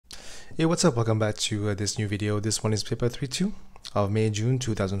Hey, what's up? Welcome back to this new video. This one is paper 3-2 of May-June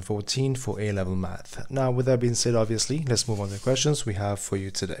 2014 for A-level math. Now, with that being said, obviously, let's move on to the questions we have for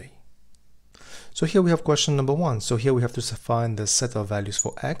you today. So here we have question number 1. So here we have to find the set of values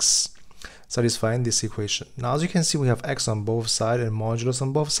for x satisfying this equation. Now, as you can see, we have x on both sides and modulus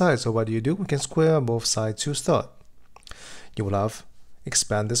on both sides. So what do? We can square both sides to start. You will have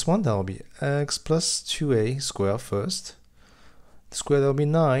expand this one. That will be x plus 2a squared first. The square, that will be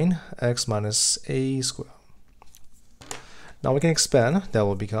 9x minus a squared. Now we can expand. That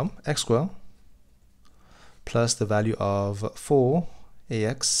will become x squared plus the value of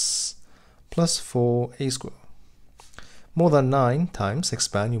 4ax plus 4a squared. More than 9 times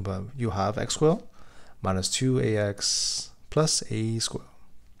expand, you have x squared minus 2ax plus a squared.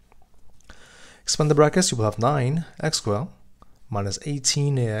 Expand the brackets, you will have 9x squared minus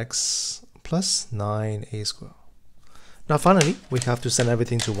 18ax plus 9a squared. Now finally, we have to send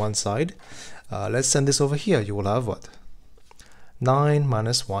everything to one side. Let's send this over here. You will have what? 9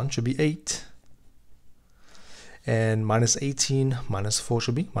 minus 1 should be 8. And minus 18 minus 4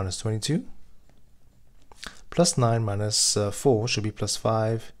 should be minus 22. Plus 9 minus 4 should be plus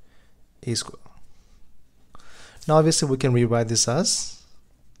 5a squared. Now obviously we can rewrite this as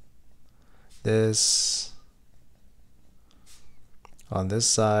this on this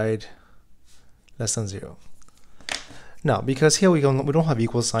side less than 0. Now, because here we don't have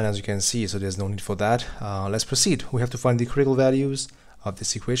equal sign, as you can see, so there's no need for that. Let's proceed. We have to find the critical values of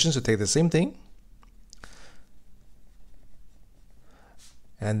this equation. So take the same thing,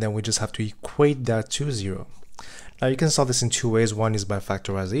 and then we just have to equate that to 0. Now you can solve this in two ways. One is by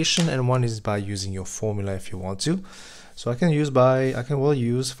factorization, and one is by using your formula if you want to. So I can use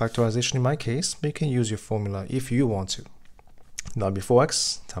factorization in my case, but you can use your formula if you want to. Now it'll be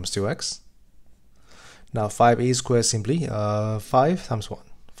 4x times 2x. Now 5a squared simply 5 times 1.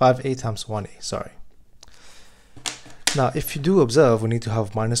 5a times 1a, sorry. Now if you do observe, we need to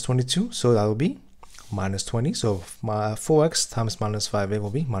have minus 22, so that will be minus 20. So my 4x times minus 5a will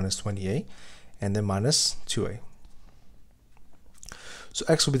be minus 20a, and then minus 2a. So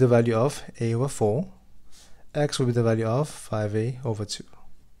x will be the value of a over 4. X will be the value of 5a over 2.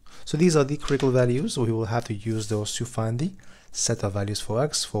 So these are the critical values. So we will have to use those to find the set of values for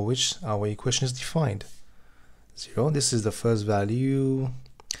x for which our equation is defined. 0, this is the first value,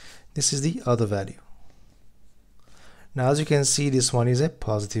 this is the other value. Now as you can see, this one is a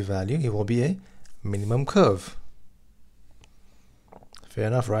positive value. It will be a minimum curve. Fair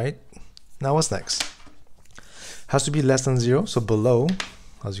enough, right? Now what's next? Has to be less than 0, so below,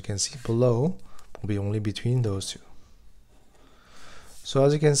 as you can see, below will be only between those two. So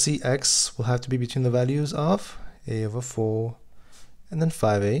as you can see, x will have to be between the values of a over 4 and then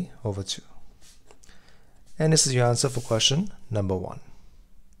 5a over 2. And this is your answer for question number 1.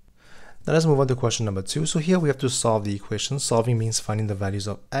 Now let's move on to question number 2. So here we have to solve the equation. Solving means finding the values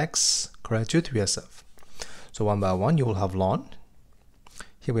of x correct to 3SF. So one by one, you will have ln.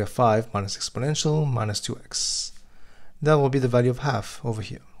 Here we have 5 minus exponential minus 2x. That will be the value of half over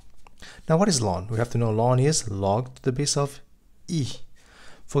here. Now what is ln? We have to know ln is log to the base of e.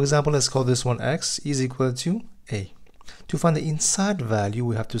 For example, let's call this one x is equal to a. To find the inside value,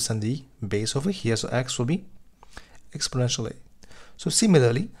 we have to send the base over here. So x will be exponential a. So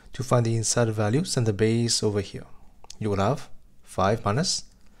similarly, to find the inside value, send the base over here. You will have 5 minus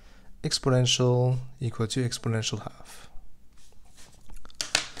exponential equal to exponential half.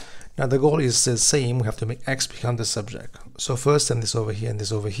 Now the goal is the same. We have to make x become the subject. So first send this over here and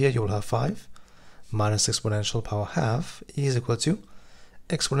this over here. You will have 5 minus exponential power half is equal to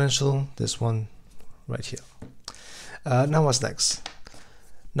exponential, this one right here. Now what's next?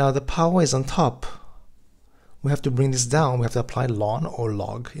 Now the power is on top. We have to bring this down. We have to apply ln or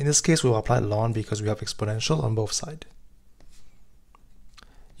log. In this case, we will apply ln because we have exponential on both sides.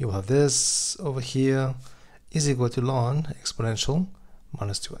 You have this over here is equal to ln exponential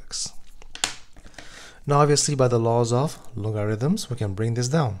minus 2x. Now obviously by the laws of logarithms, we can bring this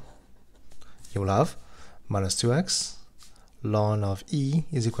down. You will have minus 2x ln of e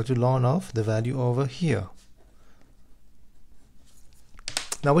is equal to ln of the value over here.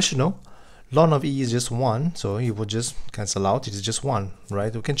 Now we should know ln of e is just 1, so you will just cancel out. It is just 1,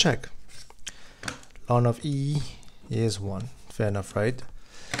 right? We can check. Ln of e is 1. Fair enough, right?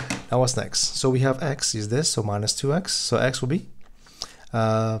 Now what's next? So we have x is this, so minus 2x. So x will be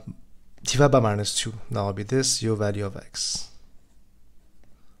divided by minus 2. That will be this, your value of x.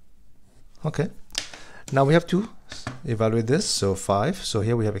 Okay. Now we have to evaluate this. So 5. So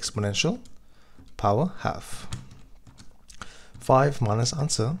here we have exponential power half. 5 minus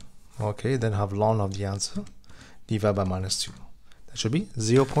answer. Okay, then have ln of the answer divided by minus 2. That should be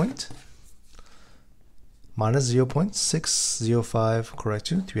minus 0.605 correct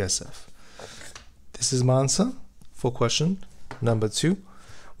to 3SF. This is my answer for question number 2.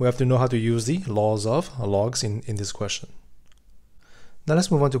 We have to know how to use the laws of logs in this question. Now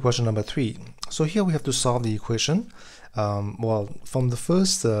let's move on to question number 3. So here we have to solve the equation. Well, from the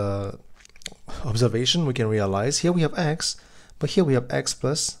first observation, we can realize here we have x, but here we have x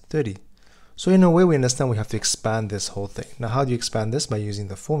plus 30. So in a way, we understand we have to expand this whole thing. Now, how do you expand this? By using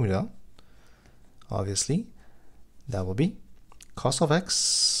the formula. Obviously, that will be cos of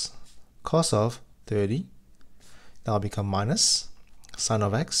x, cos of 30. That will become minus sine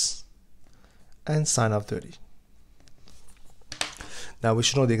of x and sine of 30. Now we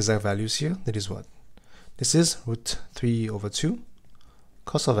should know the exact values here. That is what? This is root 3 over 2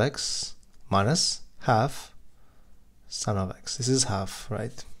 cos of x minus half sine of x. This is half,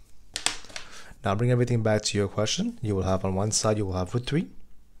 right? Now bring everything back to your question. You will have on one side, you will have root 3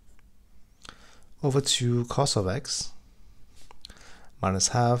 over 2 cos of x minus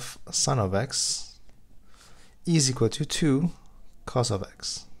half sine of x is equal to 2 cos of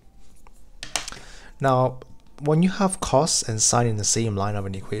x. Now, when you have cos and sine in the same line of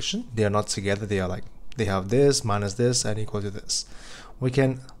an equation, they are not together. They are like, they have this minus this and equal to this. We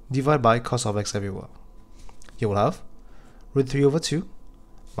can divide by cos of x everywhere. You will have root 3 over 2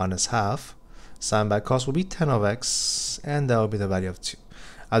 minus half sine by cos will be tan of x, and that will be the value of 2.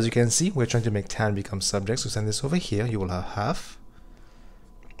 As you can see, we're trying to make tan become subject, so send this over here. You will have half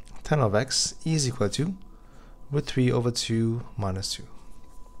tan of x is equal to root 3 over 2 minus 2.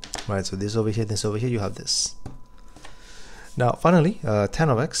 Right, so this over here, you have this. Now, finally, tan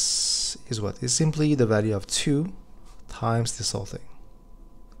of x is what? Is simply the value of 2 times this whole thing.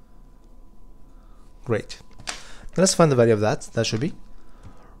 Great. Now let's find the value of that. That should be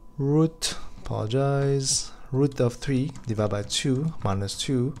root of 3 divided by 2 minus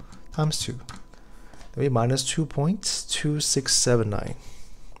 2 times 2. That will be minus 2.2679.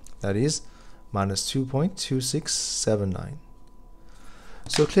 That is minus 2.2679.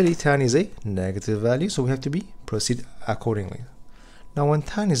 So clearly tan is a negative value, so we have to proceed accordingly. Now when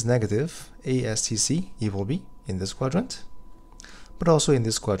tan is negative, ASTC, it will be in this quadrant, but also in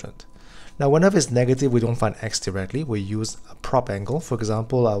this quadrant. Now whenever it's negative, we don't find x directly, we use a prop angle. For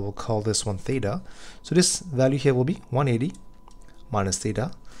example, I will call this one theta. So this value here will be 180 minus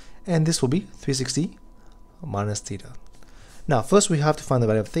theta, and this will be 360 minus theta. Now first we have to find the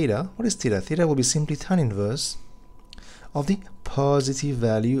value of theta. What is theta? Theta will be simply tan inverse of the positive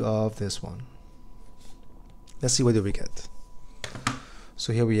value of this one. Let's see what do we get.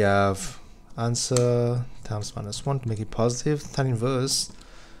 So here we have answer times minus 1 to make it positive, tan inverse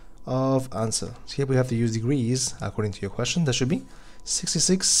of answer. So here we have to use degrees according to your question. That should be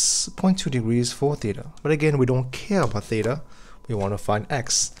 66.2 degrees for theta. But again, we don't care about theta. We want to find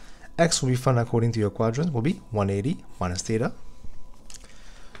x. X will be found according to your quadrant will be 180 minus theta.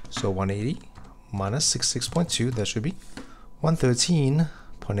 So 180 minus 66.2, that should be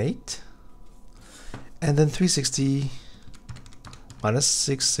 113.8. And then 360 minus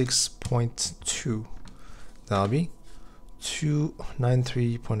 66.2, that'll be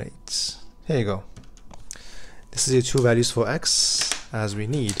 293.8. Here you go. This is the two values for x as we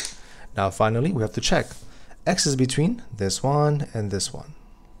need. Now finally, we have to check. X is between this one and this one.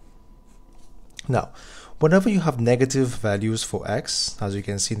 Now, whenever you have negative values for x, as you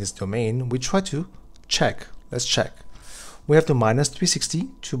can see in this domain, we try to check. Let's check. We have to minus 360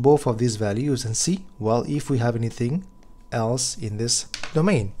 to both of these values and see, well, if we have anything else in this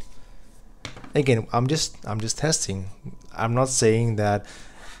domain. Again, I'm just testing. I'm not saying that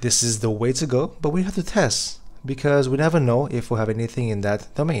this is the way to go, but we have to test because we never know if we have anything in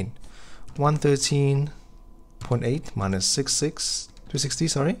that domain. 113.8 minus 360,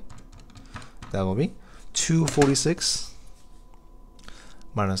 sorry. That will be 246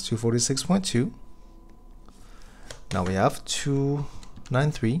 minus 246.2. Now we have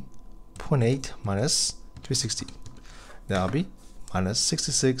 293.8 minus 360. That will be minus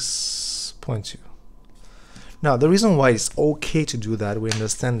 66.2. Now the reason why it's okay to do that, we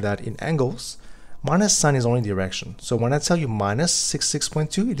understand that in angles, minus sign is only direction. So when I tell you minus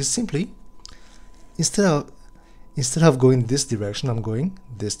 66.2, it is simply, instead of going this direction, I'm going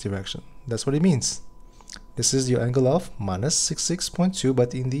this direction. That's what it means. This is your angle of minus 66.2,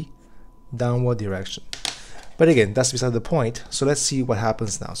 but in the downward direction. But again, that's beside the point. So let's see what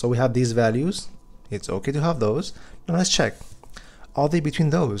happens now. So we have these values. It's okay to have those. Now let's check. Are they between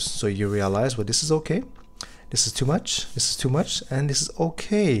those? So you realize, well, this is okay. This is too much. This is too much. And this is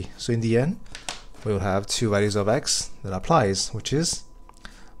okay. So in the end, we will have two values of x that applies, which is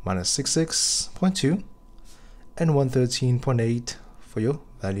minus 66.2 and 113.8 for your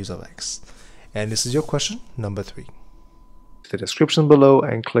values of x. And this is your question number 3. The description below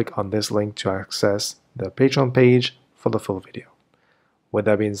and click on this link to access the Patreon page for the full video. With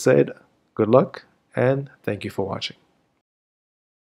that being said, good luck and thank you for watching.